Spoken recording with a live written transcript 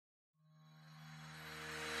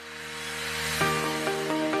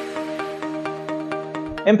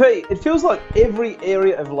MP, it feels like every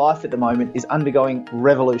area of life at the moment is undergoing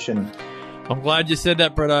revolution. I'm glad you said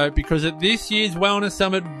that, Bretto, because at this year's Wellness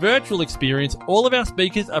Summit virtual experience, all of our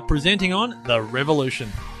speakers are presenting on the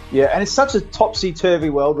revolution. Yeah, and it's such a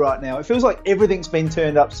topsy-turvy world right now. It feels like everything's been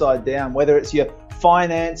turned upside down, whether it's your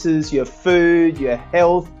finances, your food, your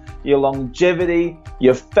health, your longevity,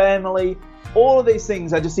 your family. All of these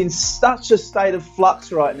things are just in such a state of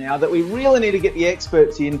flux right now that we really need to get the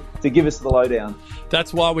experts in to give us the lowdown.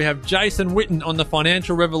 That's why we have Jason Witten on the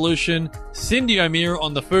financial revolution, Cindy O'Meara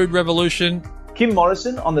on the food revolution, Kim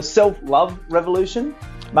Morrison on the self-love revolution,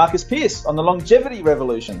 Marcus Pearce on the longevity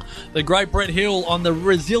revolution, the great Brett Hill on the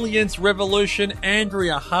resilience revolution,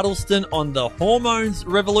 Andrea Huddleston on the hormones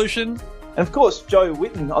revolution, and of course Joe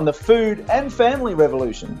Witten on the food and family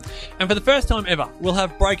revolution. And for the first time ever, we'll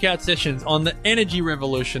have breakout sessions on the energy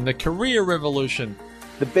revolution, the career revolution,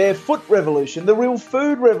 the barefoot revolution, the real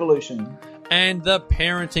food revolution, and the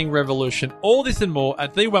parenting revolution. All this and more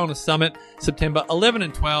at The Wellness Summit, September 11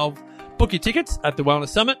 and 12. Book your tickets at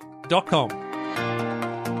thewellnesssummit.com.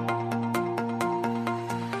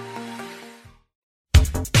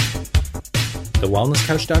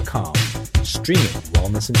 TheWellnessCouch.com, streaming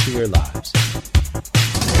wellness into your lives.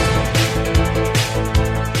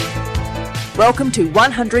 Welcome to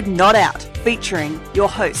 100 Not Out, featuring your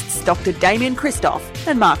hosts Dr. Damien Christoph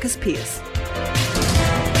and Marcus Pearce.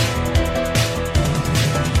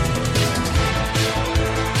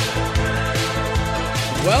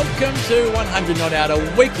 Welcome to 100 Not Out,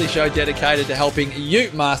 a weekly show dedicated to helping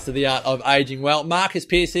you master the art of aging well. Marcus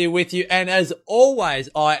Pearce here with you, and as always,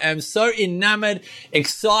 I am so enamored,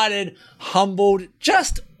 excited, humbled,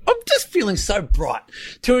 I'm just feeling so bright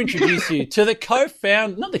to introduce you to the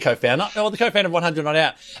co-founder of 100 Not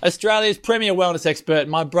Out, Australia's premier wellness expert,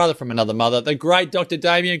 my brother from another mother, the great Dr.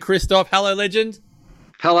 Damien Christoph. Hello, legend.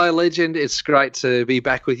 Hello, legend. It's great to be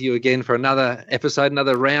back with you again for another episode,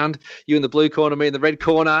 another round. You in the blue corner, me in the red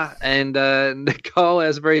corner. And Nicole,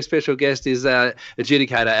 as a very special guest, is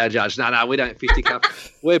adjudicator, our judge. No, we don't 50 cup.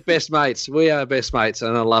 We're best mates. We are best mates,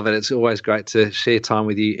 and I love it. It's always great to share time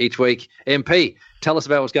with you each week. MP, tell us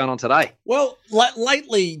about what's going on today. Well,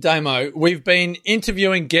 lately, Damo, we've been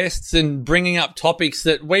interviewing guests and bringing up topics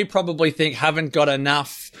that we probably think haven't got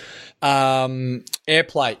enough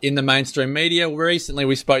airplay in the mainstream media. Recently,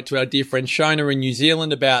 we spoke to our dear friend Shona in New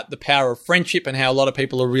Zealand about the power of friendship and how a lot of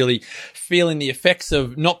people are really feeling the effects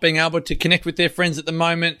of not being able to connect with their friends at the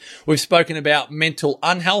moment. We've spoken about mental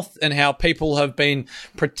unhealth and how people have been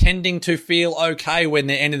pretending to feel okay when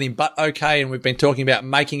they're anything but okay, and we've been talking about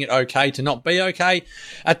making it okay to not be okay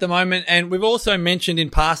at the moment. And we've also mentioned in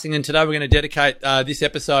passing, and today we're going to dedicate this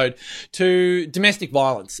episode to domestic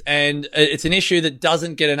violence, and it's an issue that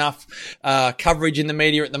doesn't get enough coverage in the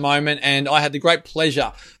media at the moment. And I had the great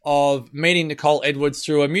pleasure of meeting Nicole Edwards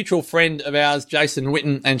through a mutual friend of ours, Jason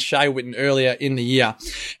Witten and Shay Witten, earlier in the year.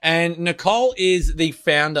 And Nicole is the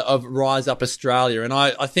founder of Rise Up Australia. And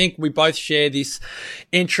I think we both share this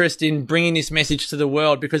interest in bringing this message to the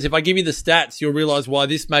world, because if I give you the stats, you'll realise why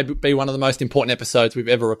this may be one of the most important episodes we've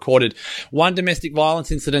ever recorded. One domestic violence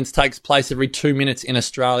incident takes place every 2 minutes in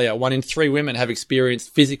Australia. 1 in 3 women have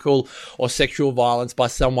experienced physical or sexual violence by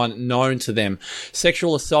someone known to them.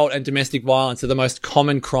 Sexual assault and domestic violence are the most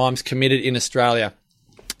common crimes committed in Australia.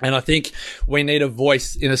 And I think we need a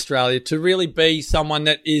voice in Australia to really be someone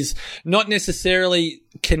that is not necessarily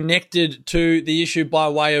connected to the issue by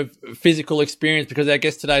way of physical experience, because our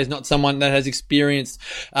guest today is not someone that has experienced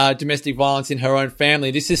domestic violence in her own family.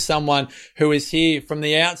 This is someone who is here from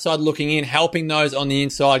the outside looking in, helping those on the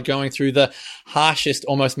inside going through the harshest,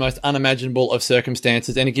 almost most unimaginable of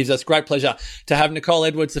circumstances. And it gives us great pleasure to have Nicole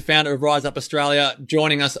Edwards, the founder of Rise Up Australia,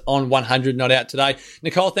 joining us on 100 Not Out today.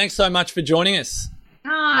 Nicole, thanks so much for joining us.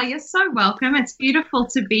 You're so welcome. It's beautiful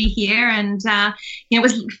to be here, and it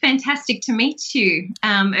was fantastic to meet you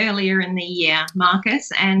earlier in the year, Marcus.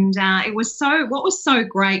 And what was so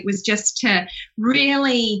great was just to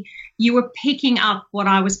really, you were picking up what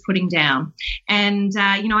I was putting down, and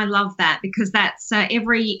I love that, because that's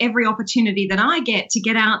every opportunity that I get to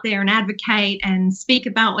get out there and advocate and speak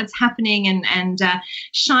about what's happening and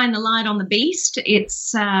shine the light on the beast.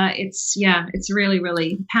 It's really,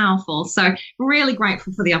 really powerful. So really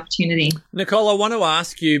grateful for the opportunity. Nicole, I want to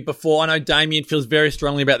ask you, before, I know Damien feels very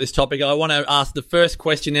strongly about this topic, I want to ask the first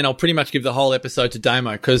question, then I'll pretty much give the whole episode to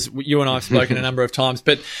Damo, because you and I have spoken a number of times.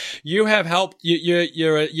 But you have helped.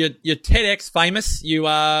 You're TEDx famous. You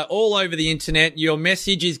are all over the internet. Your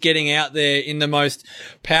message is getting out there in the most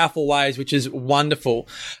powerful ways, which is wonderful.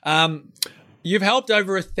 You've helped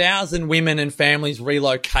over 1,000 women and families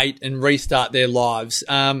relocate and restart their lives.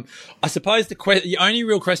 I suppose the only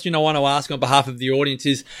real question I want to ask on behalf of the audience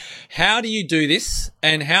is, how do you do this,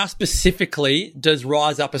 and how specifically does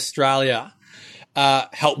Rise Up Australia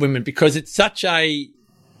help women? Because it's such a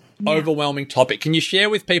overwhelming topic. Can you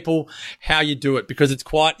share with people how you do it? Because it's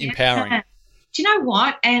quite empowering. Do you know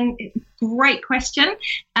what? And great question.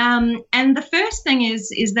 And the first thing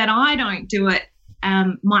is that I don't do it.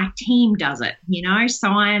 My team does it,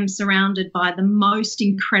 so I am surrounded by the most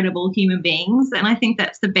incredible human beings. And I think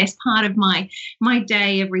that's the best part of my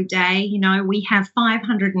day every day. We have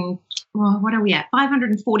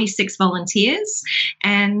 546 volunteers.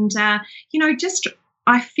 And,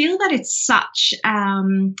 I feel that it's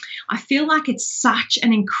such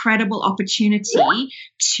an incredible opportunity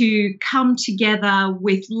to come together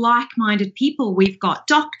with like-minded people. We've got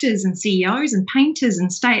doctors and CEOs and painters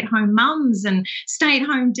and stay-at-home mums and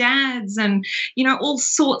stay-at-home dads and, all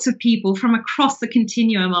sorts of people from across the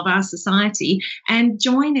continuum of our society, and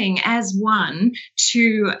joining as one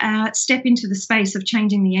to step into the space of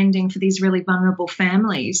changing the ending for these really vulnerable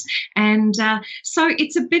families. And so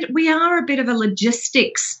we are a bit of a logistics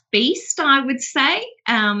beast, I would say.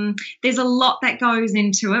 There's a lot that goes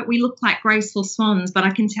into it. We look like graceful swans, but I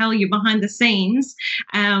can tell you behind the scenes,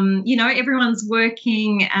 everyone's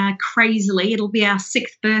working crazily. It'll be our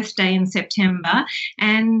 6th birthday in September.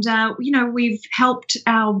 And, we've helped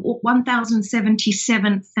our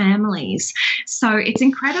 1,077 families. So it's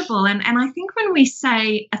incredible. And I think when we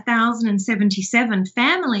say 1,077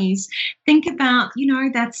 families, think about,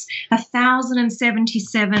 that's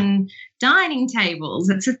 1,077 dining tables.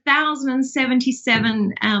 It's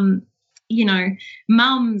 1,077,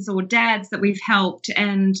 mums or dads that we've helped,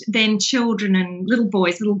 and then children and little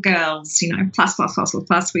boys, little girls, plus.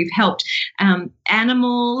 We've helped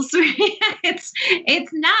animals. It's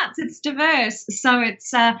nuts. It's diverse. So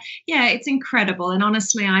it's incredible. And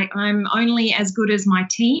honestly, I'm only as good as my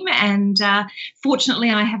team. And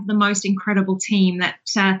fortunately, I have the most incredible team that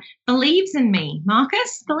believes in me.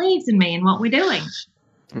 Marcus believes in me and what we're doing.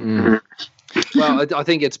 Well, I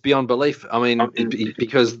think it's beyond belief. I mean,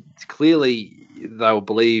 because clearly they'll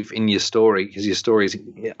believe in your story, because your story is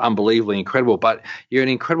unbelievably incredible, but you're an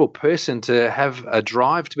incredible person to have a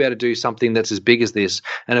drive to be able to do something that's as big as this,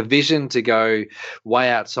 and a vision to go way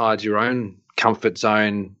outside your own comfort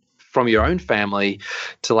zone from your own family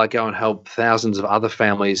to go and help thousands of other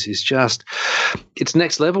families is just, it's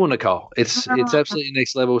next level, Nicole. It's absolutely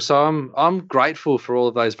next level. So I'm grateful for all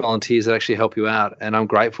of those volunteers that actually help you out, and I'm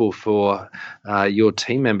grateful for your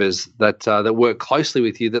team members that work closely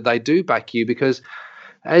with you, that they do back you, because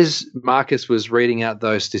as Marcus was reading out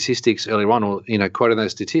those statistics earlier on, or quoting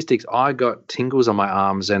those statistics, I got tingles on my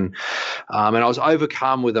arms, and I was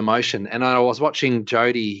overcome with emotion. And I was watching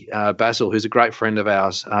Jody Basil, who's a great friend of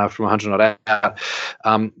ours from 100 Not Out,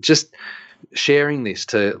 just sharing this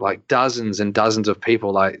to dozens and dozens of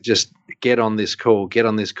people, just get on this call, get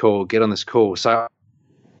on this call, get on this call. So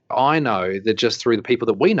I know that just through the people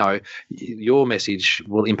that we know, your message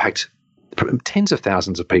will impact tens of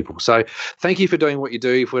thousands of people. So thank you for doing what you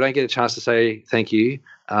do. If we don't get a chance to say thank you,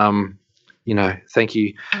 thank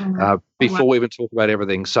you before we even talk about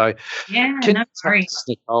everything. So no worries.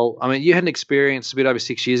 Nicole, I mean, you had an experience a bit over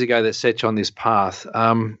 6 years ago that set you on this path.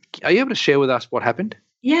 Are you able to share with us what happened?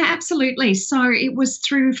 Yeah, absolutely. So it was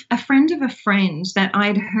through a friend of a friend that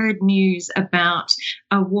I'd heard news about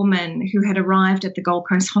a woman who had arrived at the Gold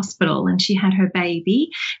Coast Hospital, and she had her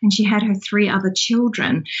baby and she had her 3 other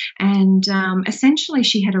children. And essentially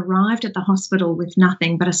she had arrived at the hospital with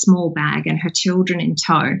nothing but a small bag and her children in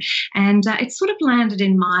tow. And it sort of landed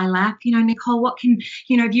in my lap, Nicole, what can,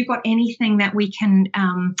 have you got anything that we can,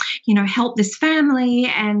 help this family?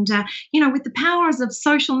 And, with the powers of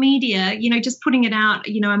social media, just putting it out,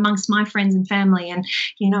 amongst my friends and family, and,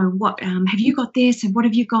 what, have you got this? And what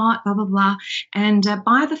have you got? Blah, blah, blah. And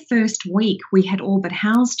by the first week, we had all but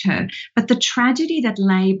housed her. But the tragedy that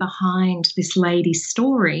lay behind this lady's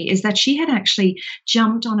story is that she had actually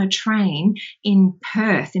jumped on a train in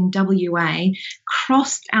Perth in WA,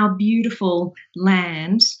 crossed our beautiful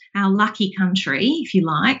land, our lucky country, if you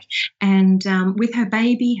like, and with her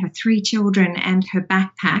baby, her 3 children, and her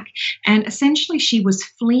backpack. And essentially she was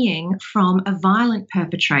fleeing from a violent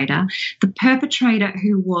perpetrator, the perpetrator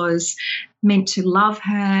who was meant to love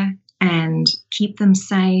her and keep them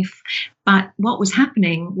safe. But what was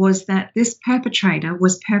happening was that this perpetrator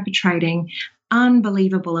was perpetrating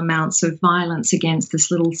unbelievable amounts of violence against this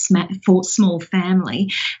little small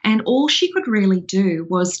family. And all she could really do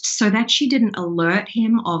was, so that she didn't alert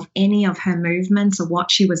him of any of her movements or what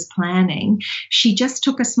she was planning, she just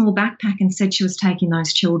took a small backpack and said she was taking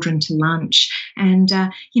those children to lunch. And,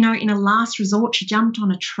 in a last resort, she jumped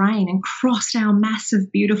on a train and crossed our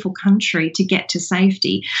massive, beautiful country to get to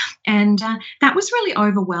safety. And that was really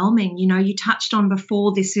overwhelming. You touched on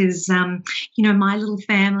before, this is, my little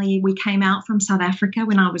family. We came out from South Africa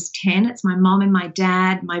when I was 10. It's my mom and my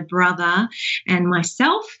dad, my brother, and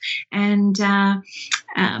myself. And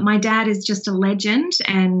my dad is just a legend.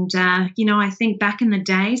 And, I think back in the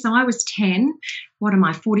day, so I was 10. What am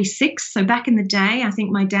I, 46? So back in the day, I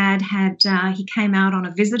think my dad he came out on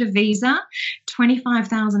a visitor visa,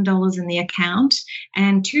 $25,000 in the account,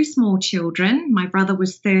 and 2 small children. My brother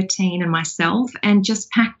was 13 and myself, and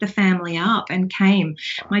just packed the family up and came.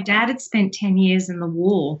 My dad had spent 10 years in the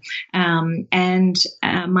war, and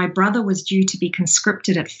my brother was due to be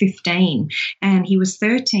conscripted at 15, and he was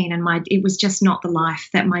 13, and it was just not the life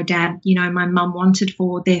that my dad, my mum wanted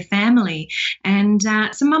for their family. And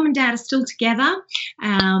so mum and dad are still together.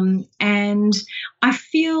 And I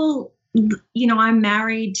feel, I'm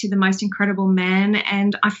married to the most incredible man,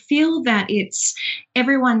 and I feel that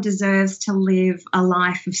everyone deserves to live a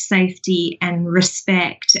life of safety and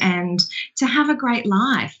respect and to have a great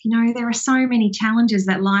life. There are so many challenges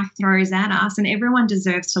that life throws at us, and everyone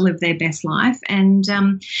deserves to live their best life. And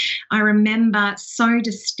I remember so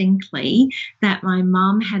distinctly that my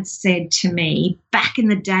mum had said to me back in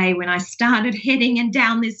the day when I started heading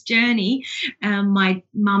down this journey, my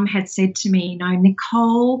mum had said to me,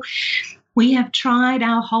 Nicole, we have tried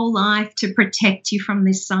our whole life to protect you from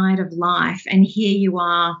this side of life, and here you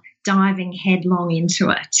are diving headlong into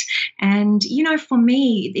it. And, for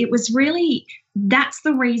me, it was really, that's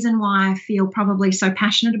the reason why I feel probably so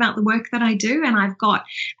passionate about the work that I do. And I've got,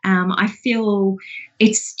 I feel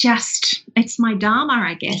it's my dharma,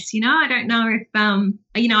 I guess. I don't know if, I'm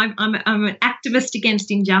an activist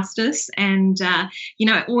against injustice, and, I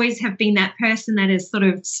always have been that person that has sort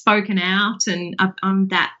of spoken out, and I'm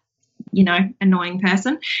that, annoying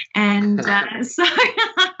person. And so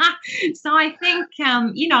I think,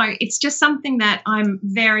 it's just something that I'm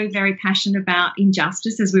very, very passionate about,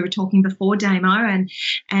 injustice, as we were talking before, Damo,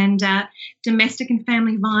 and domestic and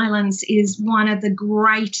family violence is one of the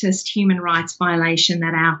greatest human rights violation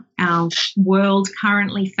that our world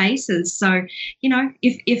currently faces. So,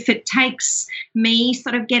 if it takes me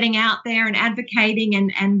sort of getting out there and advocating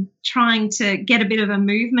and trying to get a bit of a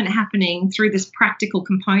movement happening through this practical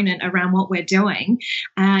component around what we're doing,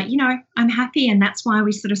 I'm happy. And that's why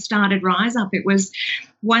we sort of started Rise Up. It was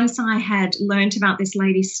once I had learned about this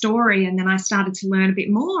lady's story, and then I started to learn a bit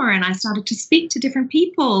more, and I started to speak to different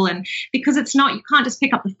people. And because you can't just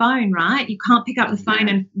pick up the phone, right? You can't pick up the phone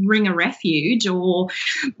and ring a refuge, or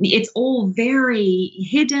it's all very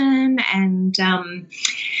hidden. And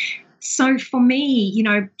so for me,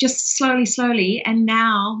 just slowly, and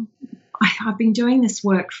now I've been doing this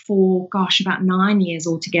work for, about 9 years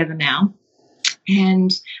altogether now.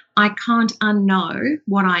 And I can't unknow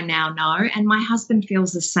what I now know. And my husband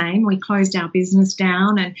feels the same. We closed our business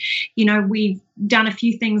down, and, we've done a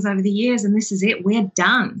few things over the years, and this is it. We're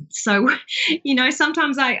done. So,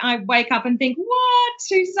 sometimes I wake up and think, what?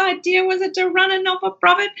 Whose idea was it to run a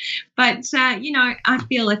not-for-profit? But, I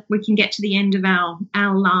feel if we can get to the end of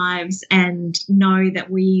our lives and know that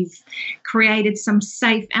we've created some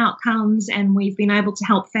safe outcomes, and we've been able to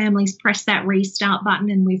help families press that restart button,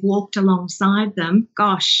 and we've walked alongside them,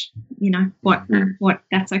 gosh, what,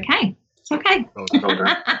 that's okay. It's okay. Well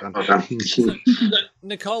done.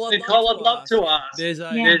 Nicole, I'd love to ask. Is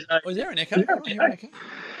there an echo?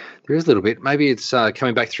 There is a little bit. Maybe it's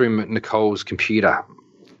coming back through Nicole's computer.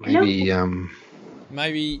 Maybe.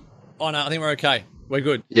 Maybe. Oh, no, I think we're okay. We're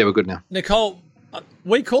good. Yeah, we're good now. Nicole,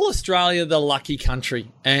 we call Australia the lucky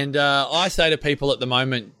country. And I say to people at the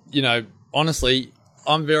moment, honestly,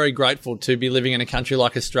 I'm very grateful to be living in a country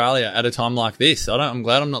like Australia at a time like this. I'm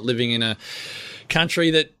glad I'm not living in a country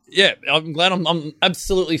that, I'm glad I'm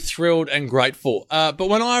absolutely thrilled and grateful. But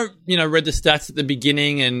when I, read the stats at the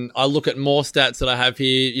beginning, and I look at more stats that I have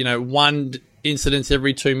here, 1 incidents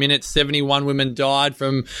every 2 minutes, 71 women died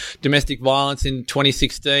from domestic violence in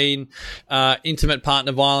 2016. Intimate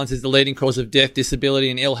partner violence is the leading cause of death, disability,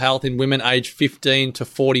 and ill health in women aged 15 to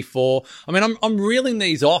 44. I mean, I'm reeling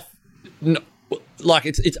these off like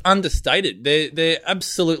it's understated. They're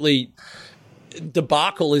absolutely,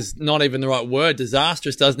 debacle is not even the right word.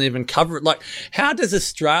 Disastrous doesn't even cover it. Like, how does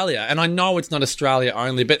Australia, and I know it's not Australia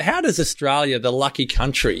only, but how does Australia, the lucky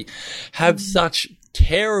country, have such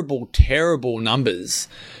terrible, terrible numbers.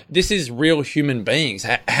 This is real human beings.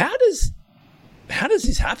 How does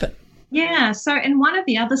this happen? Yeah. So, and one of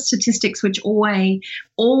the other statistics which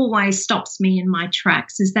always stops me in my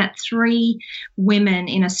tracks is that 3 women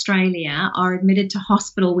in Australia are admitted to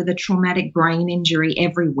hospital with a traumatic brain injury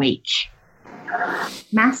every week.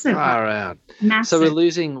 Massive. Far out. Massive. So we're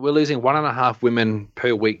losing 1.5 women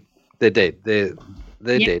per week. They're dead. They're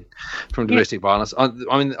dead from domestic violence.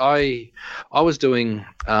 I was doing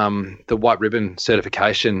the White Ribbon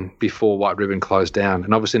certification before White Ribbon closed down,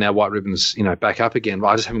 and obviously now White Ribbon's back up again. But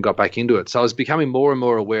I just haven't got back into it. So I was becoming more and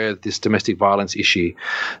more aware of this domestic violence issue,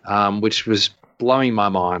 which was blowing my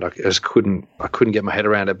mind. I just couldn't get my head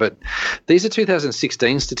around it. But these are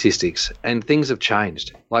 2016 statistics, and things have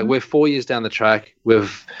changed. Like, we're 4 years down the track. We're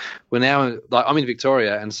now, like, I'm in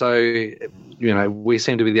Victoria, and so we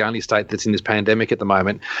seem to be the only state that's in this pandemic at the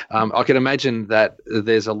moment. I can imagine that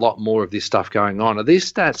there's a lot more of this stuff going on. Are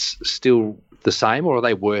these stats still the same, or are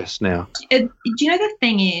they worse now? Do you know, the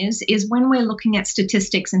thing is when we're looking at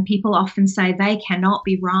statistics, and people often say they cannot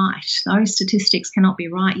be right, those statistics cannot be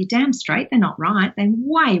right, you're damn straight they're not right. They're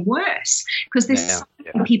way worse, because there's so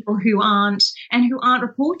many people who aren't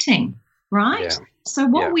reporting, right? Yeah. So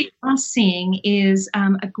what we are seeing is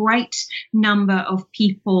a great number of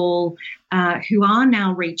people who are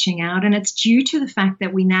now reaching out, and it's due to the fact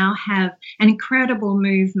that we now have an incredible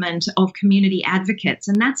movement of community advocates,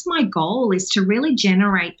 and that's my goal, is to really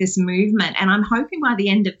generate this movement. And I'm hoping by the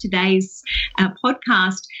end of today's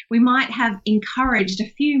podcast, we might have encouraged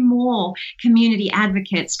a few more community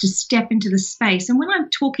advocates to step into the space. And when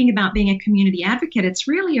I'm talking about being a community advocate, it's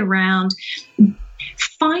really around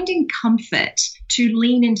finding comfort, to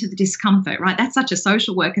lean into the discomfort, right? That's such a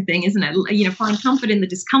social worker thing, isn't it? Find comfort in the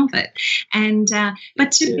discomfort. And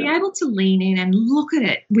but to be able to lean in and look at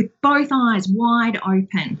it with both eyes wide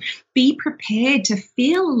open, be prepared to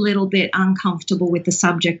feel a little bit uncomfortable with the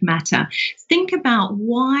subject matter. Think about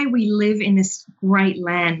why we live in this great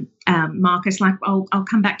land, Marcus. Like, I'll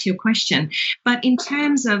come back to your question. But in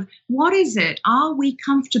terms of what is it, are we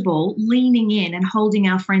comfortable leaning in and holding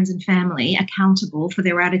our friends and family accountable for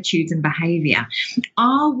their attitudes and behaviour?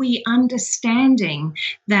 Are we understanding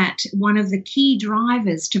that one of the key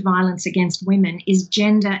drivers to violence against women is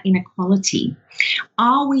gender inequality?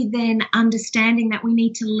 Are we then understanding that we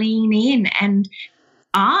need to lean in and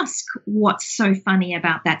ask what's so funny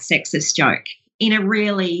about that sexist joke in a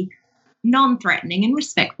really non-threatening and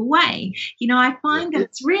respectful way? I find that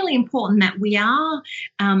it's really important that we are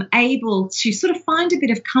able to sort of find a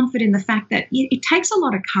bit of comfort in the fact that it takes a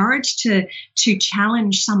lot of courage to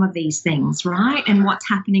challenge some of these things, right? And what's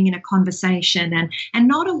happening in a conversation, and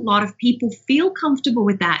not a lot of people feel comfortable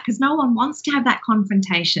with that, because no one wants to have that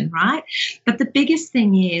confrontation, right? But the biggest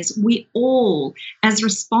thing is, we all, as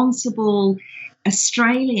responsible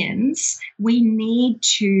Australians, we need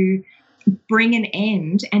to bring an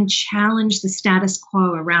end and challenge the status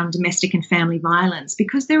quo around domestic and family violence,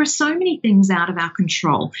 because there are so many things out of our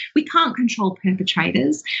control. We can't control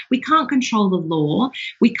perpetrators. We can't control the law.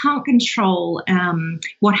 We can't control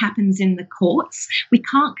what happens in the courts. We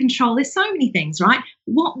can't control, there's so many things, right?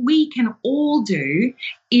 What we can all do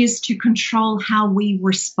is to control how we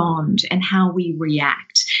respond and how we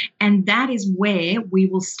react. And that is where we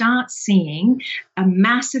will start seeing a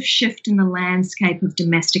massive shift in the landscape of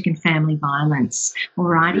domestic and family violence.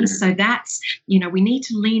 Alrighty. So that's, we need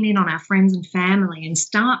to lean in on our friends and family and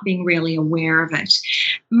start being really aware of it.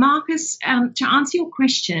 Marcus, to answer your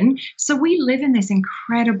question, so we live in this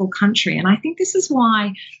incredible country, and I think this is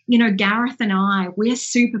why, Gareth and I, we're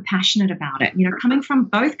super passionate about it. Coming from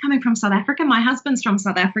South Africa. My husband's from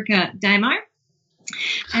South Africa, Damo.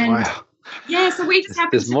 And wow. Yeah, so we just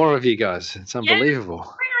have. There's more of you guys. It's unbelievable.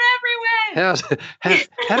 We're everywhere.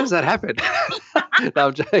 How does that happen? No,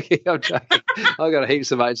 I'm joking. I've got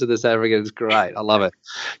heaps of mates in the South Africa. It's great. I love it.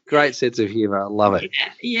 Great sense of humour. I love it.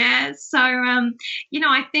 Yeah. So,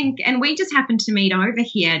 I think, and we just happened to meet over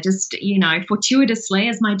here, just, fortuitously,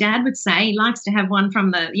 as my dad would say. He likes to have one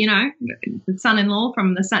from the son-in-law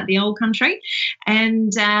from the old country.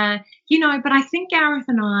 And, but I think Gareth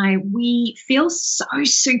and I, we feel so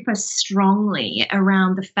super strongly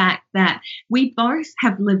around the fact that we both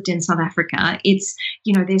have lived in South Africa. It's,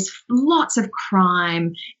 there's lots of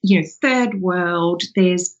crime, third world,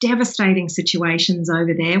 there's devastating situations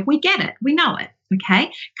over there. We get it. We know it.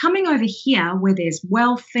 Okay. Coming over here where there's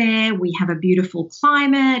welfare, we have a beautiful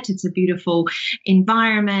climate, it's a beautiful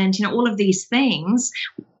environment, all of these things,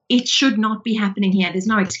 it should not be happening here. There's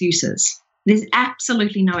no excuses. There's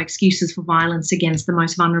absolutely no excuses for violence against the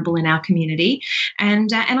most vulnerable in our community. And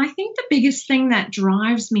I think the biggest thing that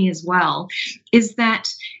drives me as well is that,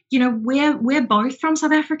 we're both from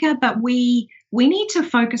South Africa, but we need to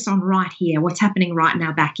focus on right here, what's happening right in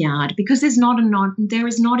our backyard, because there is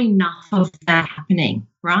not enough of that happening,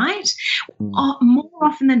 right? More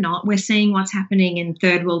often than not, we're seeing what's happening in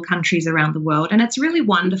third world countries around the world, and it's really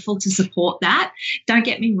wonderful to support that. Don't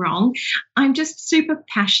get me wrong. I'm just super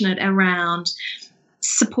passionate around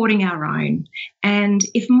supporting our own. And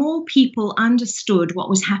if more people understood what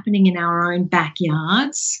was happening in our own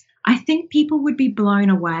backyards, I think people would be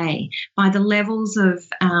blown away by the levels of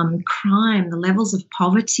crime, the levels of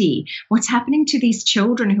poverty, what's happening to these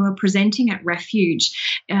children who are presenting at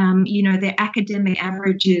refuge. Their academic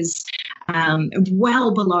averages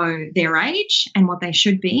well below their age and what they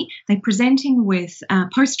should be. They're presenting with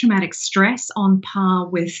post-traumatic stress on par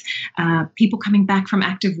with people coming back from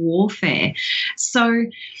active warfare. So,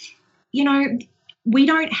 we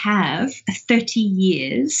don't have 30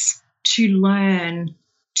 years to learn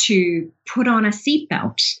to put on a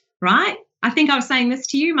seatbelt, right? I think I was saying this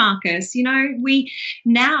to you, Marcus. We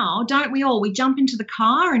now, don't we all, we jump into the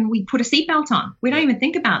car and we put a seatbelt on. We don't even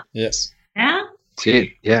think about it. Yes. Yeah? That's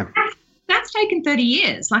it, yeah. That's taken 30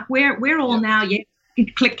 years. Like we're all now,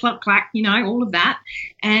 click, clack, clack, all of that.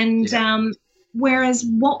 And whereas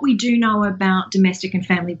what we do know about domestic and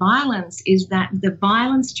family violence is that the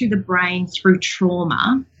violence to the brain through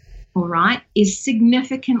trauma, all right, is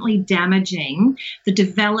significantly damaging the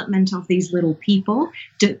development of these little people,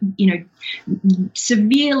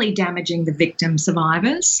 severely damaging the victim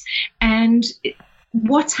survivors. And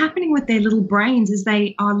what's happening with their little brains is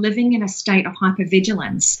they are living in a state of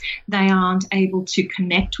hypervigilance. They aren't able to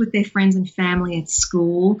connect with their friends and family at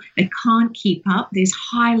school. They can't keep up. There's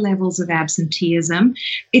high levels of absenteeism.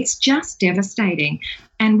 It's just devastating.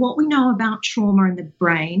 And what we know about trauma in the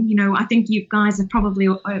brain, I think you guys have probably,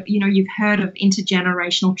 you've heard of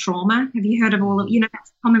intergenerational trauma. Have you heard of all of,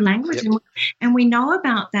 that's common language. Yep. And we know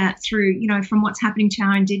about that through, from what's happening to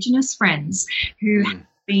our Indigenous friends who have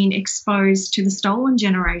been exposed to the stolen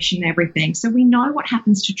generation and everything. So we know what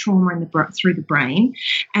happens to trauma through the brain.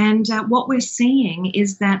 And what we're seeing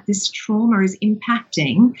is that this trauma is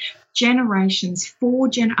impacting generations,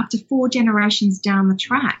 up to 4 generations down the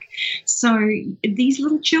track. So these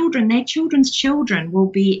little children, their children's children will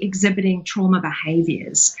be exhibiting trauma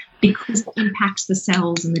behaviours because it impacts the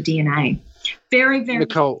cells and the DNA. Very, very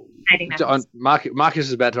Nicole, Marcus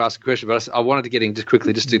is about to ask a question, but I wanted to get in just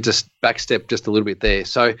quickly, just to backstep just a little bit there.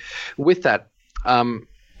 So with that,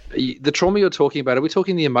 the trauma you're talking about, are we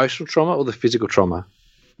talking the emotional trauma or the physical trauma?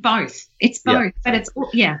 Both. It's both, but it's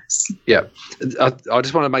yes. Yeah. I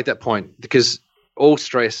just want to make that point because all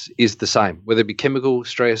stress is the same, whether it be chemical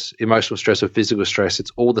stress, emotional stress, or physical stress. It's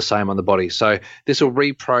all the same on the body. So this will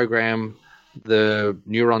reprogram the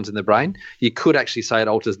neurons in the brain. You could actually say it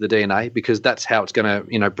alters the DNA because that's how it's going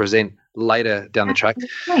to, present later down the track.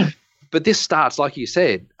 But this starts, like you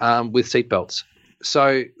said, with seatbelts.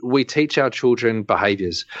 So we teach our children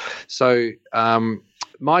behaviours. So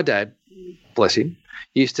my dad, bless him,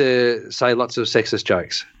 used to say lots of sexist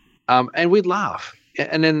jokes, and we'd laugh.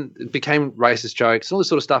 And then it became racist jokes and all this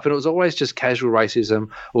sort of stuff. And it was always just casual racism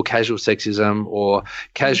or casual sexism or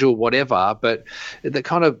casual whatever, but that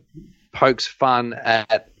kind of pokes fun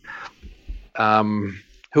at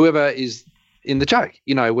whoever is in the joke,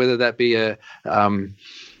 whether that be a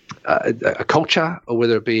culture or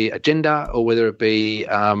whether it be a gender or whether it be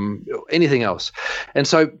anything else. And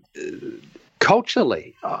so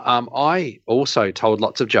culturally, I also told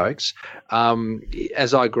lots of jokes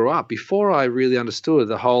as I grew up before I really understood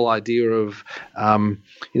the whole idea of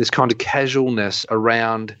this kind of casualness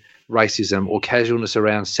around racism or casualness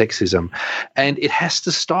around sexism. And it has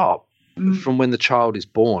to stop from when the child is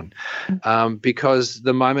born because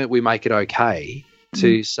the moment we make it okay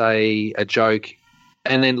to say a joke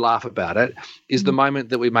and then laugh about it is the moment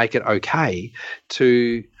that we make it okay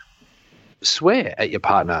to swear at your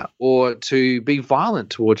partner or to be violent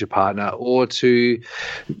towards your partner or to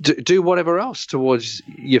do whatever else towards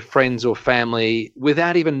your friends or family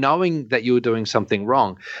without even knowing that you were doing something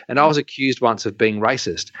wrong. And I was accused once of being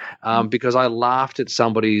racist because I laughed at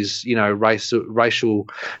somebody's, racial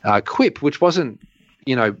quip, which wasn't,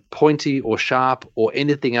 pointy or sharp or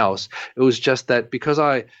anything else. It was just that because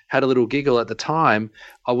I had a little giggle at the time,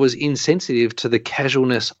 I was insensitive to the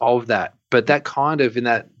casualness of that. But that kind of, in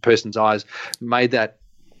that person's eyes, made that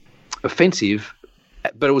offensive,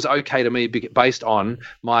 but it was okay to me based on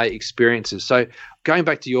my experiences. So going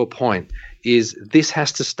back to your point is this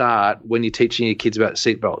has to start when you're teaching your kids about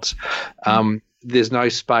seatbelts. There's no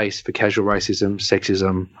space for casual racism,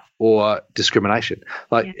 sexism, or discrimination.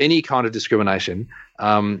 Like any kind of discrimination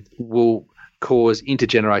will cause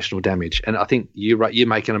intergenerational damage. And I think you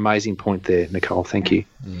make an amazing point there, Nicole. Thank you.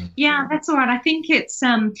 Yeah, that's all right. I think it's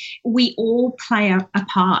we all play a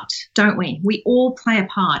part, don't we? We all play a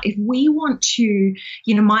part. If we want to,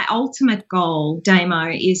 my ultimate goal,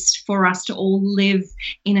 Damo, is for us to all live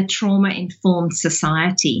in a trauma-informed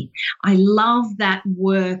society. I love that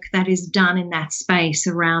work that is done in that space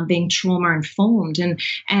around being trauma-informed.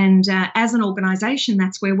 And as an organisation,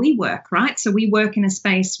 that's where we work, right? So we work in a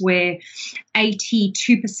space where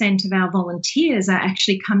 82% of our volunteers are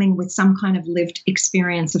actually coming with some kind of lived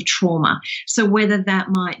experience of trauma. So whether that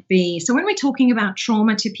might be, so when we're talking about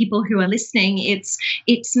trauma to people who are listening,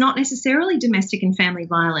 it's not necessarily domestic and family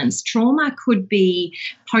violence. Trauma could be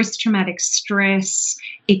post-traumatic stress.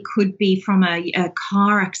 It could be from a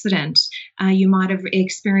car accident. You might have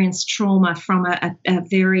experienced trauma from a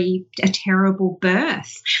terrible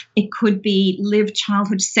birth. It could be lived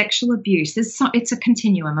childhood sexual abuse. It's a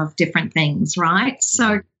continuum of different things, right?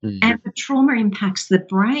 So, and the trauma impacts the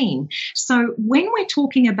brain. So when we're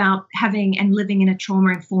talking about having and living in a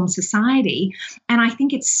trauma-informed society, and I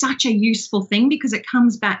think it's such a useful thing because it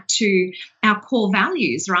comes back to our core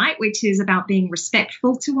values, right, which is about being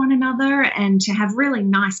respectful to one another and to have really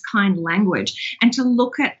nice, kind language and to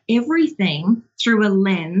look at everything through a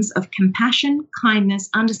lens of compassion, kindness,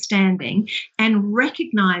 understanding, and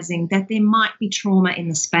recognizing that there might be trauma in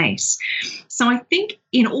the space. So I think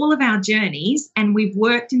in all of our journeys, and we've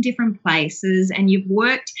worked in different places, and you've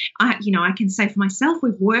worked, I can say for myself,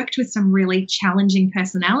 we've worked with some really challenging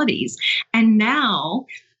personalities. And now,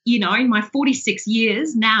 in my 46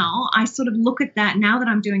 years now, I sort of look at that now that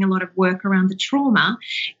I'm doing a lot of work around the trauma,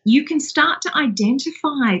 you can start to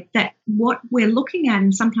identify that what we're looking at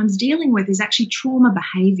and sometimes dealing with is actually trauma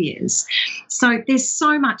behaviours. So there's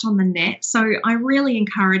so much on the net. So I really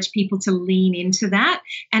encourage people to lean into that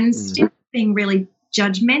and instead of being really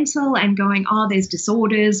judgmental and going, there's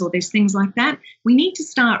disorders or there's things like that, we need to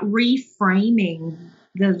start reframing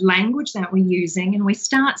the language that we're using, and we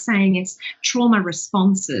start saying it's trauma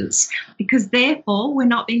responses, because therefore we're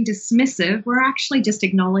not being dismissive. We're actually just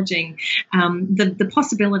acknowledging the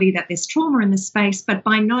possibility that there's trauma in the space, but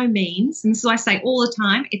by no means, and so I say all the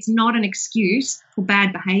time, it's not an excuse for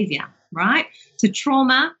bad behaviour, right? So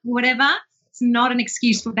trauma, whatever, it's not an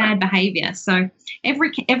excuse for bad behaviour. So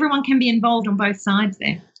everyone can be involved on both sides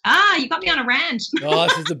there. You got me on a rant.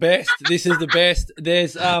 This is the best. This is the best.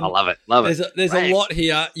 There's I love it. There's a lot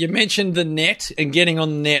here. You mentioned the net and getting on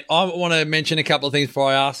the net. I want to mention a couple of things before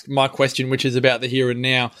I ask my question, which is about the here and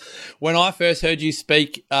now. When I first heard you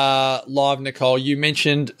speak live, Nicole, you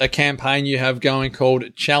mentioned a campaign you have going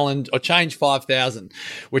called Change 5,000,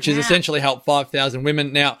 which is essentially help 5,000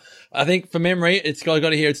 women. Now, I think from memory, it's got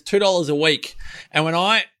to hear it's $2 a week. And when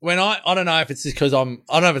I don't know if it's because I'm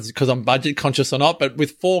budget conscious or not, but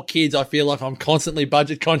with 4 kids, I feel like I'm constantly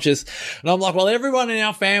budget conscious. And I'm like, well, everyone in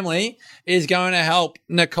our family is going to help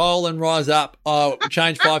Nicole and Rise Up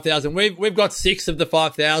change 5,000. We've got 6 of the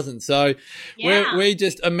 5,000. So we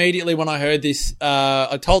just immediately, when I heard this,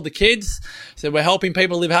 I told the kids, said we're helping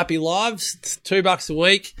people live happy lives. It's $2 a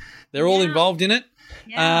week. They're all involved in it.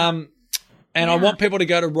 Yeah. I want people to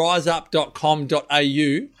go to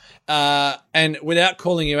riseup.com.au and without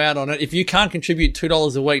calling you out on it, if you can't contribute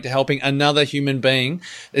 $2 a week to helping another human being,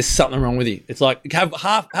 there's something wrong with you. It's like have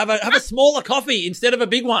a smaller coffee instead of a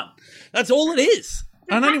big one. That's all it is.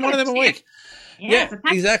 And only one of them a week. Yeah,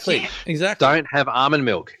 exactly. Don't have almond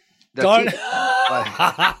milk. Don't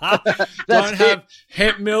have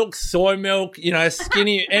hemp milk, soy milk,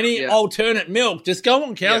 skinny, any alternate milk. Just go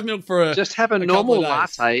on cow's milk for just have a normal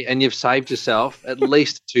latte, and you've saved yourself at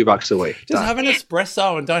least $2 a week. Just have an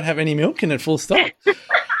espresso and don't have any milk in it. Full stop.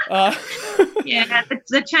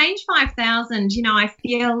 The Change 5,000, I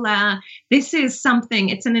feel this is something,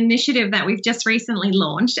 it's an initiative that we've just recently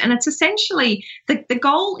launched, and it's essentially, the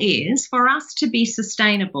goal is for us to be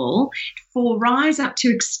sustainable, for Rise Up to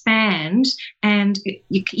expand and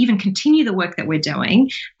even continue the work that we're doing.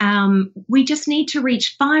 We just need to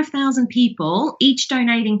reach 5,000 people, each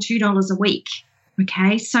donating $2 a week.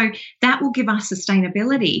 Okay, so that will give us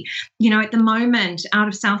sustainability. At the moment, out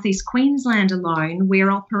of Southeast Queensland alone,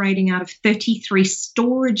 we're operating out of 33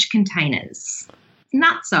 storage containers.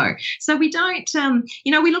 Nutso. So we don't,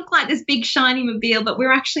 we look like this big shiny mobile, but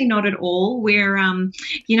we're actually not at all. We're,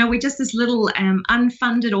 we're just this little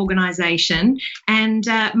unfunded organisation. And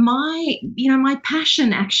my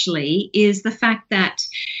passion actually is the fact that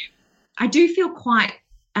I do feel quite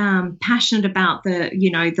passionate about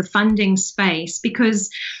the funding space, because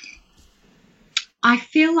I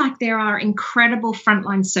feel like there are incredible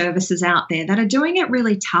frontline services out there that are doing it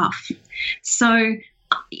really tough. So,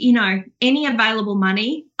 any available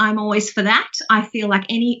money, I'm always for that. I feel like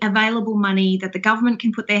any available money that the government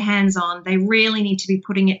can put their hands on, they really need to be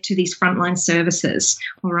putting it to these frontline services.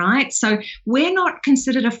 All right. So we're not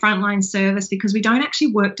considered a frontline service because we don't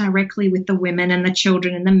actually work directly with the women and the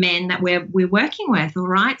children and the men that we're working with. All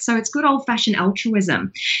right. So it's good old fashioned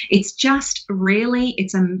altruism. It's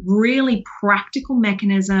a really practical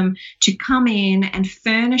mechanism to come in and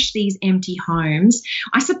furnish these empty homes.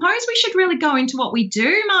 I suppose we should really go into what we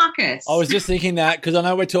do, Marcus. I was just thinking that because I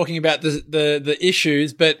know we're talking about the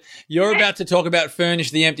issues, but you're about to talk about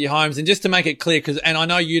furnish the empty homes. And just to make it clear, and I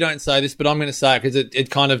know you don't say this, but I'm going to say it because it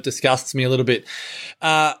kind of disgusts me a little bit.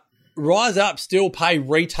 Rise Up still pay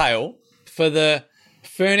retail for the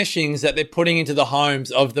furnishings that they're putting into the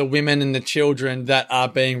homes of the women and the children that are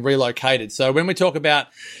being relocated. So when we talk about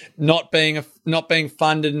not being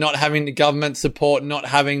funded, not having the government support, not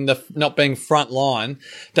being front line,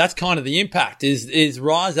 that's kind of the impact. Is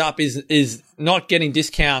Rise Up is not getting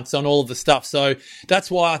discounts on all of the stuff. So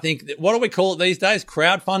that's why I think, what do we call it these days?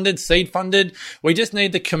 Crowdfunded, seed funded. We just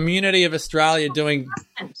need the community of Australia doing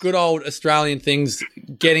good old Australian things,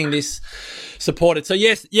 getting this supported. So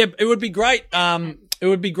yes, it would be great. It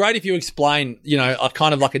would be great if you explain, a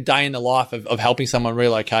kind of like a day in the life of helping someone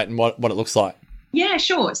relocate and what it looks like. Yeah,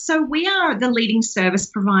 sure. So we are the leading service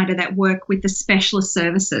provider that work with the specialist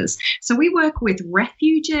services. So we work with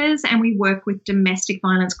refuges and we work with domestic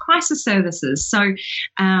violence crisis services. So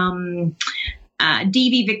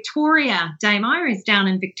DV Victoria, Damo is down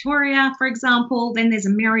in Victoria, for example. Then there's a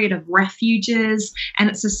myriad of refuges, and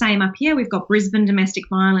it's the same up here. We've got Brisbane domestic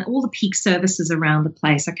violence, all the peak services around the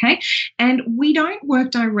place, okay? And we don't work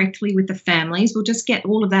directly with the families. We'll just get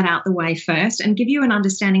all of that out the way first and give you an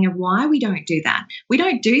understanding of why we don't do that. We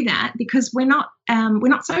don't do that because we're not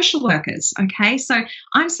social workers, okay? So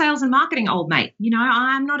I'm sales and marketing, old mate.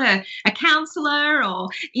 I'm not a counsellor or,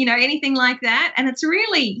 anything like that. And it's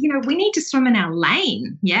really, we need to swim in our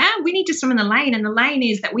lane, yeah? We need to swim in the lane, and the lane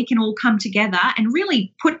is that we can all come together and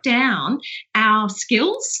really put down our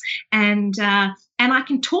skills and I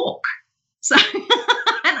can talk. So, and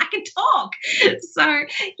I can talk. So,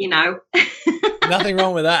 Nothing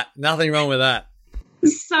wrong with that. Nothing wrong with that.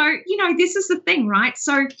 So, this is the thing, right?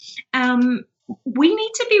 So, we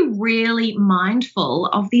need to be really mindful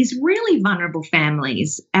of these really vulnerable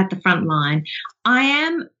families at the front line. I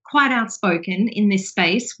am quite outspoken in this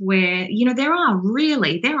space where, there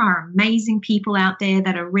are amazing people out there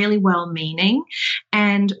that are really well-meaning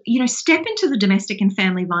and, step into the domestic and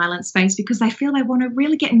family violence space because they feel they want to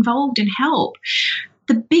really get involved and help.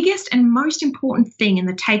 The biggest and most important thing in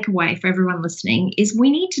the takeaway for everyone listening is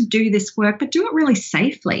we need to do this work, but do it really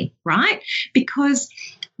safely, right? Because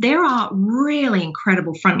there are really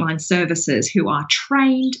incredible frontline services who are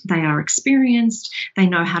trained, they are experienced, they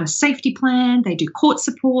know how to safety plan, they do court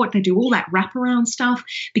support, they do all that wraparound stuff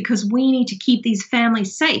because we need to keep these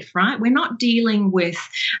families safe, right? We're not dealing with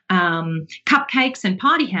cupcakes and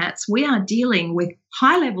party hats. We are dealing with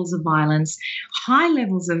high levels of violence, high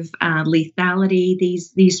levels of lethality.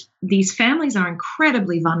 These families are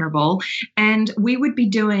incredibly vulnerable, and we would be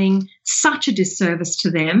doing such a disservice to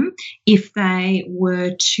them if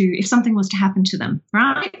something was to happen to them,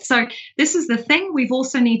 right? So this is the thing. We've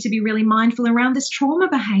also need to be really mindful around this trauma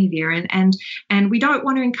behavior, and we don't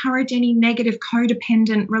want to encourage any negative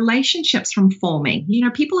codependent relationships from forming.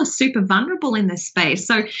 People are super vulnerable in this space,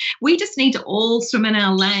 so we just need to all swim in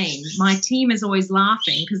our lane. My team is always laughing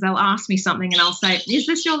because they'll ask me something and I'll say, "Is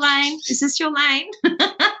this your lane? Is this your lane?"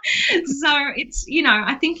 So it's,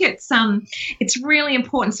 I think it's really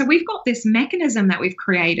important. So we've got this mechanism that we've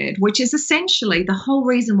created, which is essentially the whole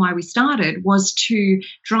reason why we started was to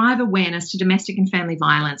drive awareness to domestic and family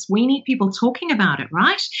violence. We need people talking about it,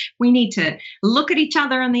 right? We need to look at each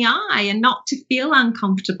other in the eye and not to feel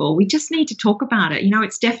uncomfortable. We just need to talk about it.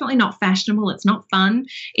 It's definitely not fashionable. It's not fun.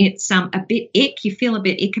 It's a bit ick. You feel a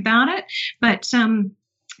bit ick about it. But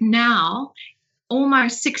now,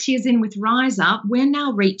 almost 6 years in with Rise Up, we're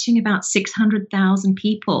now reaching about 600,000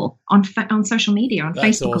 people on social media, on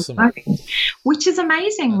that's Facebook, awesome. Which is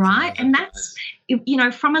amazing, right? And that's,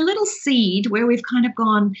 from a little seed where we've kind of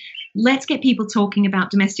gone, let's get people talking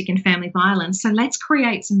about domestic and family violence. So let's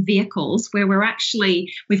create some vehicles where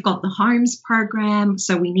we've got the homes program.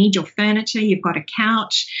 So we need your furniture, you've got a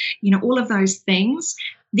couch, all of those things.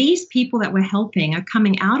 These people that we're helping are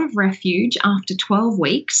coming out of refuge after 12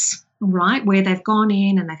 weeks, right, where they've gone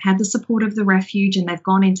in and they've had the support of the refuge and they've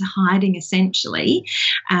gone into hiding essentially.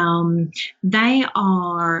 They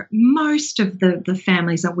are, most of the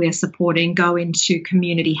families that we're supporting go into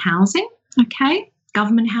community housing, okay?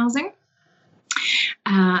 government housing,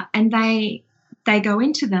 and they go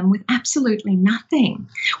into them with absolutely nothing.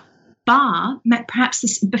 Bar,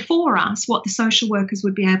 perhaps before us, what the social workers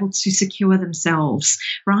would be able to secure themselves,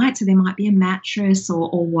 right? So there might be a mattress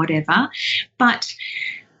or whatever. But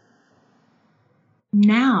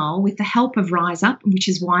now, with the help of Rise Up, which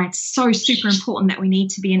is why it's so super important that we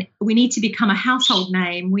need to become a household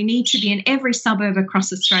name. We need to be in every suburb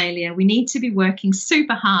across Australia. We need to be working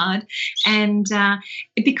super hard, and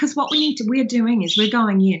because what we're doing is we're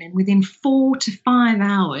going in, and within 4 to 5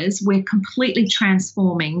 hours, we're completely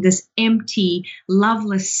transforming this empty,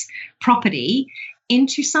 loveless property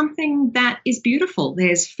into something that is beautiful.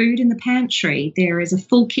 There's food in the pantry. There is a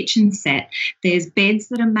full kitchen set. There's beds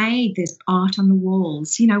that are made. There's art on the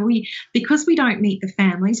walls. Because we don't meet the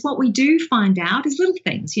families, what we do find out is little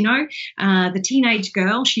things. The teenage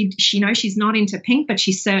girl, she's not into pink, but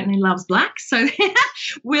she certainly loves black. So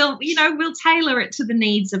we'll tailor it to the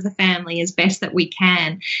needs of the family as best that we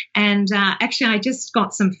can. And actually, I just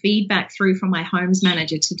got some feedback through from my homes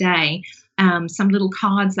manager today. Some little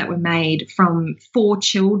cards that were made from 4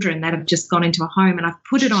 children that have just gone into a home, and I've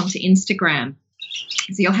put it onto Instagram.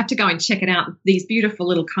 So you'll have to go and check it out, these beautiful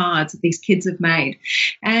little cards that these kids have made.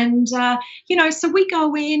 And, so we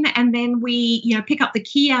go in, and then we, pick up the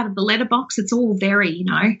key out of the letterbox. It's all very,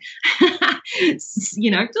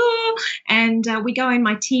 and we go in,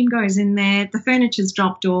 my team goes in there, the furniture's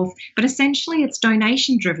dropped off, but essentially it's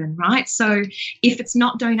donation driven, right? So if it's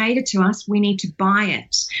not donated to us, we need to buy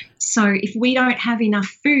it. So if we don't have enough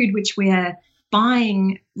food, which we're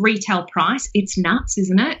buying retail price, it's nuts,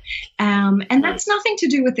 isn't it? And that's nothing to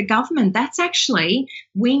do with the government. That's actually,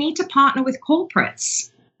 we need to partner with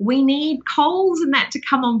corporates. We need Coles and that to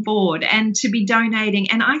come on board and to be donating.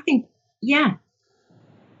 And I think, yeah.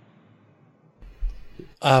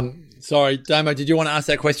 Sorry, Damo, did you want to ask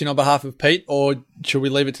that question on behalf of Pete, or should we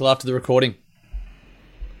leave it till after the recording?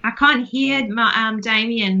 I can't hear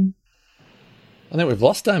Damien. I think we've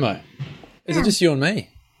lost Damo. Is it just you and me?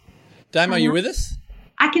 Damo, are you with us?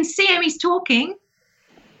 I can see him. He's talking.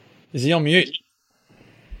 Is he on mute?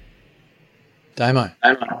 Damo.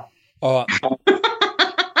 All right.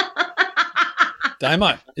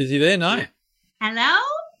 Damo, is he there? No. Hello?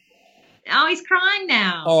 Oh, he's crying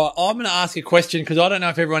now. All right, I'm going to ask a question because I don't know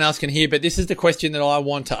if everyone else can hear, but this is the question that I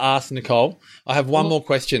want to ask Nicole. I have one more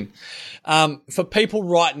question. For people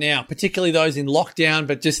right now, particularly those in lockdown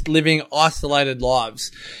but just living isolated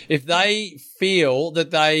lives, if they feel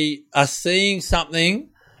that they are seeing something,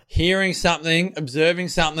 hearing something, observing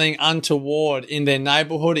something untoward in their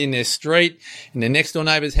neighbourhood, in their street, in their next door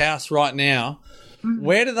neighbour's house right now,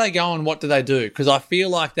 where do they go and what do they do? Because I feel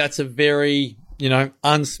like that's a very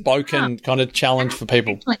unspoken kind of challenge for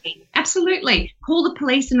people. Absolutely. Call the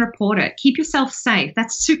police and report it. Keep yourself safe.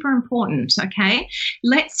 That's super important, okay?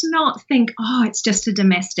 Let's not think, it's just a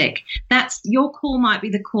domestic. Your call might be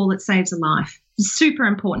the call that saves a life. It's super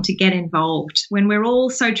important to get involved when we're all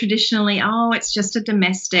so traditionally, it's just a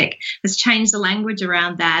domestic. Let's change the language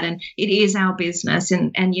around that, and it is our business,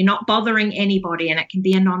 and you're not bothering anybody, and it can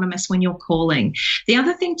be anonymous when you're calling. The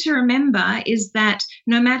other thing to remember is that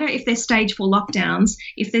no matter if there's stage 4 lockdowns,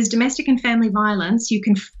 if there's domestic and family violence, you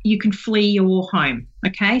can flee your home.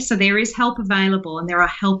 Okay, so there is help available, and there are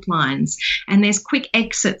helplines, and there's quick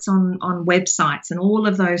exits on websites and all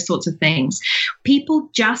of those sorts of things. People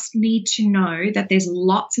just need to know that there's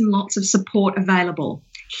lots and lots of support available.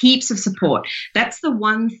 Heaps of support. That's the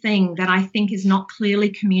one thing that I think is not clearly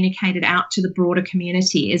communicated out to the broader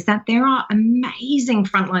community, is that there are amazing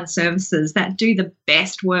frontline services that do the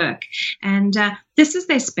best work. And this is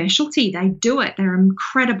their specialty. They do it. They're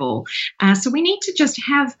incredible. So we need to just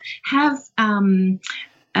have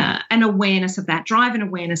an awareness of that, drive an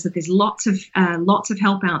awareness that there's lots of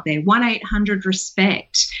help out there.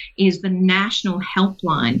 1-800-RESPECT is the national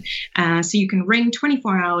helpline. So you can ring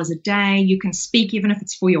 24 hours a day. You can speak even if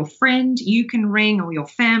it's for your friend. You can ring, or your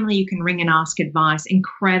family. You can ring and ask advice.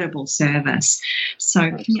 Incredible service.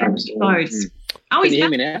 So loads. Oh, he's back.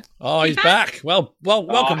 Me now? Oh, he's back. Well,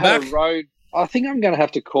 welcome back. I think I'm going to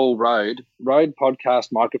have to call Rode podcast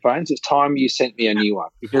microphones. It's time you sent me a new one,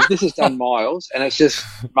 because this has done miles and it's just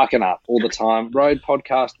mucking up all the time. Rode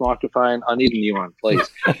podcast microphone. I need a new one, please.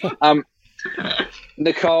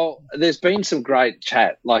 Nicole, there's been some great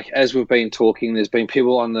chat. Like, as we've been talking, there's been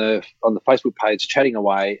people on the Facebook page chatting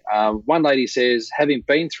away. One lady says, having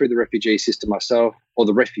been through the refugee system myself, or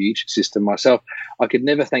the refuge system myself, I could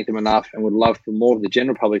never thank them enough, and would love for more of the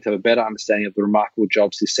general public to have a better understanding of the remarkable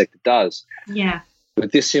jobs this sector does. Yeah.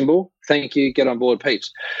 With this symbol, thank you. Get on board,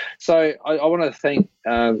 peeps. So I want to thank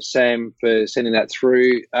Sam for sending that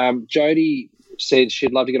through. Jody said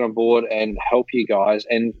she'd love to get on board and help you guys.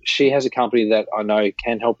 And she has a company that I know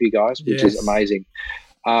can help you guys, which is amazing.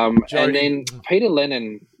 And then Peter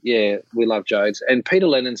Lennon, we love Jodes. And Peter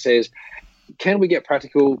Lennon says, can we get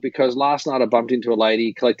practical? Because last night I bumped into a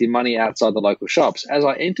lady collecting money outside the local shops. As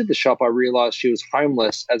I entered the shop, I realised she was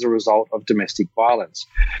homeless as a result of domestic violence.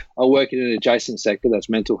 I work in an adjacent sector, that's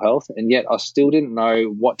mental health, and yet I still didn't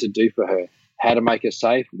know what to do for her, how to make her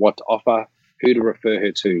safe, what to offer, who to refer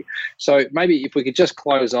her to. So maybe if we could just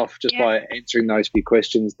close off just by answering those few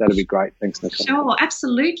questions, that'd be great. Thanks, Nicole. Sure,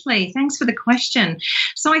 absolutely. Thanks for the question.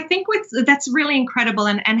 So I think that's really incredible,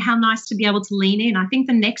 and how nice to be able to lean in. I think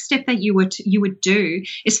the next step that you would do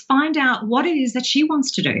is find out what it is that she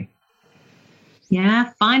wants to do.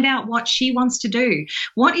 Yeah, find out what she wants to do.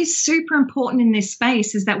 What is super important in this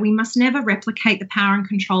space is that we must never replicate the power and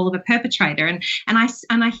control of a perpetrator. And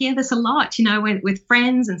I hear this a lot, with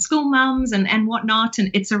friends and school mums and whatnot.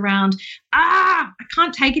 And it's around, I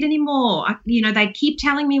can't take it anymore. They keep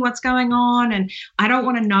telling me what's going on, and I don't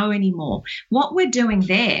want to know anymore. What we're doing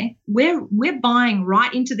there, we're buying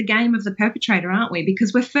right into the game of the perpetrator, aren't we?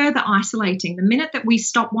 Because we're further isolating. The minute that we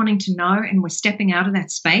stop wanting to know and we're stepping out of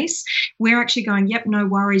that space, we're actually going, yep, no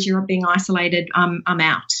worries, you're being isolated, I'm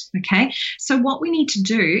out, okay? So what we need to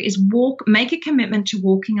do is make a commitment to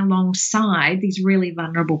walking alongside these really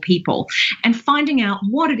vulnerable people and finding out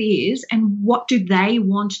what it is and what do they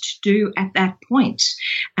want to do at that point.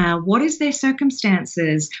 What is their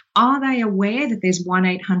circumstances? Are they aware that there's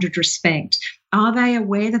 1-800-RESPECT? Are they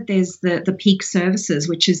aware that there's the peak services,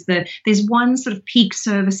 which is there's one sort of peak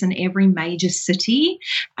service in every major city,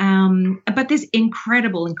 but there's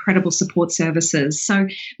incredible support services. So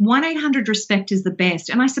 1-800-RESPECT is the best.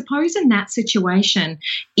 And I suppose in that situation,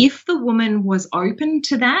 if the woman was open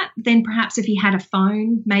to that, then perhaps if he had a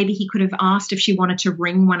phone, maybe he could have asked if she wanted to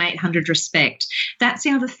ring 1-800-RESPECT. That's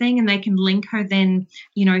the other thing, and they can link her then,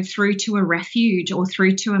 through to a refuge or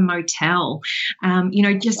through to a motel.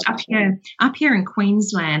 Just up here in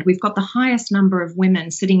Queensland, we've got the highest number of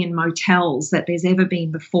women sitting in motels that there's ever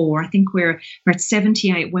been before. I think we're at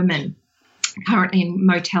 78 women currently in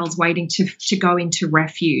motels waiting to go into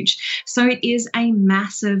refuge. So it is a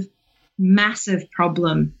massive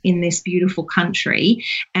problem in this beautiful country.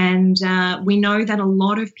 And we know that a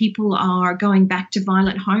lot of people are going back to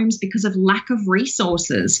violent homes because of lack of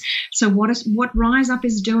resources. So what Rise Up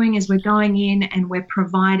is doing is we're going in and we're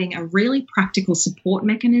providing a really practical support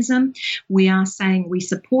mechanism. We are saying we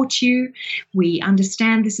support you. We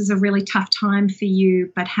understand this is a really tough time for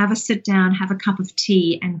you, but have a sit down, have a cup of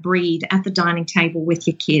tea and breathe at the dining table with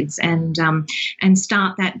your kids and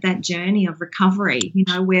start that journey of recovery.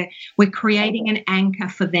 We're creating an anchor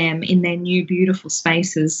for them in their new beautiful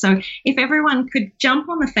spaces. So if everyone could jump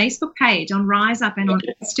on the Facebook page on Rise Up and on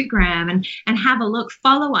Instagram and have a look,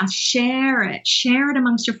 follow us, share it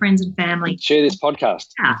amongst your friends and family. Share this podcast.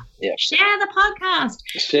 Yeah. Share the podcast.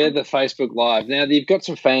 Share the Facebook Live. Now, you've got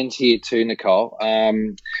some fans here too, Nicole.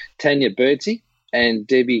 Tanya Birdsey and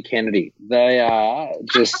Debbie Kennedy. They are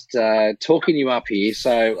just talking you up here.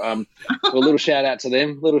 So a little shout out to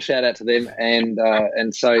them.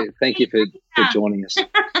 And so thank you for joining us.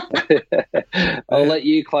 I'll let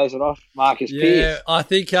you close it off, Marcus Pearce. I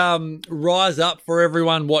think Rise Up for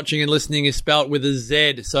everyone watching and listening is spelt with a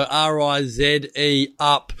Z. So RIZE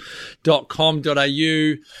up.com.au.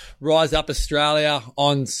 Rise Up Australia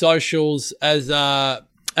on socials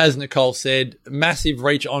as Nicole said, massive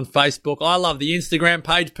reach on Facebook. I love the Instagram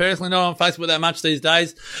page. Personally, not on Facebook that much these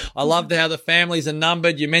days. I love how the families are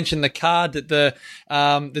numbered. You mentioned the card that the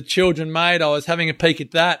children made. I was having a peek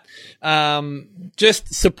at that.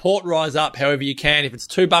 Just support Rise Up however you can. If it's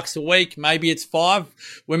 $2 a week, maybe it's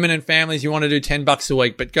 5 women and families you want to do $10 a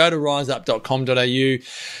week. But go to riseup.com.au.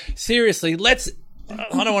 Seriously,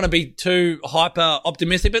 I don't want to be too hyper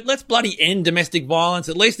optimistic, but let's bloody end domestic violence,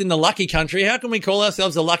 at least in the lucky country. How can we call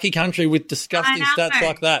ourselves a lucky country with disgusting stats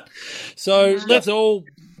like that? So let's all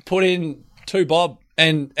put in 2 bob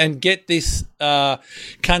and get this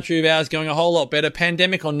country of ours going a whole lot better.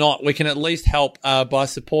 Pandemic or not, we can at least help by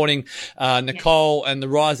supporting Nicole and the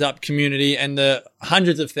Rise Up community and the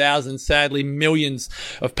hundreds of thousands, sadly millions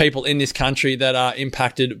of people in this country that are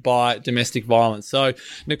impacted by domestic violence. So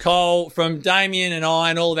Nicole, from Damien and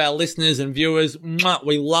I and all of our listeners and viewers,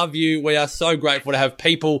 we love you. We are so grateful to have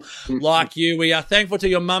people like you. We are thankful to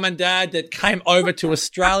your mum and dad that came over to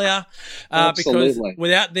Australia because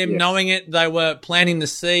without them knowing it, they were planting the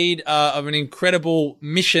seed of an incredible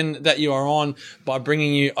mission that you are on by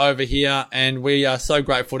bringing you over here, and we are so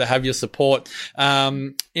grateful to have your support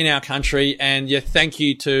in our country. And thank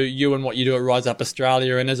you to you and what you do at Rise Up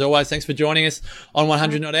Australia. And as always, thanks for joining us on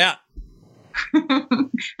 100 Not Out.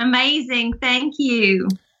 Amazing. Thank you.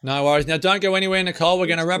 No worries. Now, don't go anywhere, Nicole. We're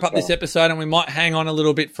going to wrap up this episode and we might hang on a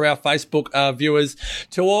little bit for our Facebook viewers.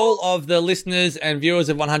 To all of the listeners and viewers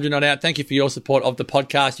of 100 Not Out, thank you for your support of the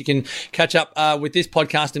podcast. You can catch up with this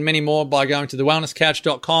podcast and many more by going to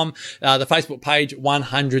thewellnesscouch.com, the Facebook page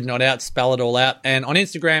 100 Not Out, spell it all out, and on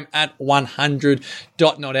Instagram at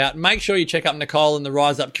 100.notout. Make sure you check out Nicole and the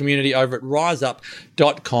Rise Up community over at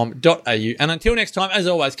riseup.com.au. And until next time, as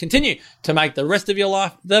always, continue to make the rest of your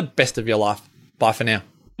life the best of your life. Bye for now.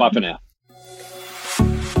 Bye for now.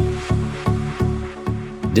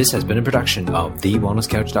 This has been a production of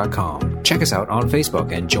TheWellnessCouch.com. Check us out on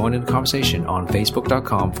Facebook and join in the conversation on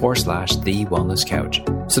Facebook.com/The Wellness Couch.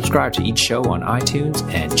 Subscribe to each show on iTunes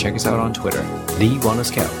and check us out on Twitter. The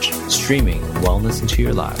Wellness Couch, streaming wellness into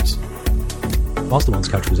your lives. Whilst the Wellness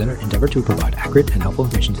Couch presenter endeavor to provide accurate and helpful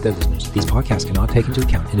information to their listeners, these podcasts cannot take into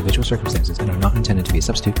account individual circumstances and are not intended to be a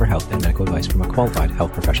substitute for health and medical advice from a qualified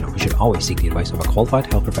health professional. You should always seek the advice of a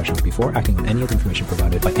qualified health professional before acting on any of the information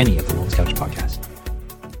provided by any of the Wellness Couch podcasts.